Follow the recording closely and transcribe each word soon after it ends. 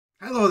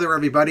Hello there,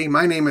 everybody.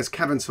 My name is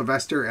Kevin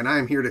Sylvester, and I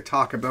am here to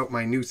talk about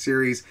my new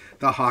series,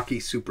 The Hockey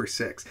Super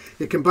 6.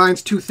 It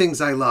combines two things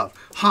I love,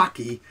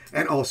 hockey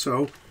and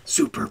also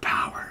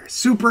superpowers,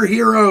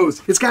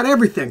 superheroes. It's got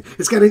everything.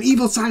 It's got an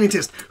evil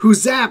scientist who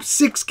zaps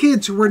 6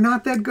 kids who were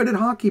not that good at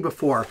hockey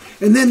before,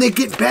 and then they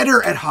get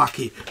better at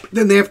hockey.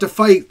 Then they have to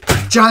fight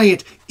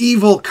giant,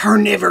 evil,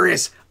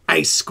 carnivorous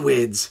ice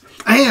squids.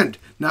 And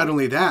not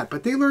only that,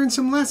 but they learn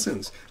some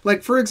lessons.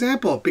 Like, for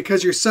example,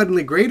 because you're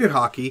suddenly great at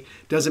hockey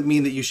doesn't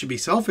mean that you should be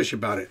selfish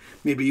about it.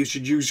 Maybe you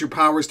should use your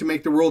powers to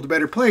make the world a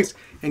better place.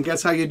 And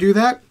guess how you do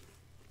that?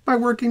 By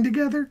working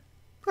together.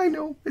 I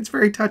know, it's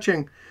very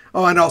touching.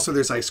 Oh, and also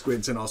there's ice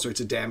squids and all sorts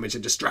of damage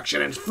and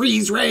destruction and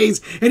freeze rays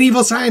and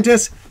evil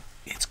scientists.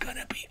 It's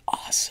gonna be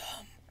awesome.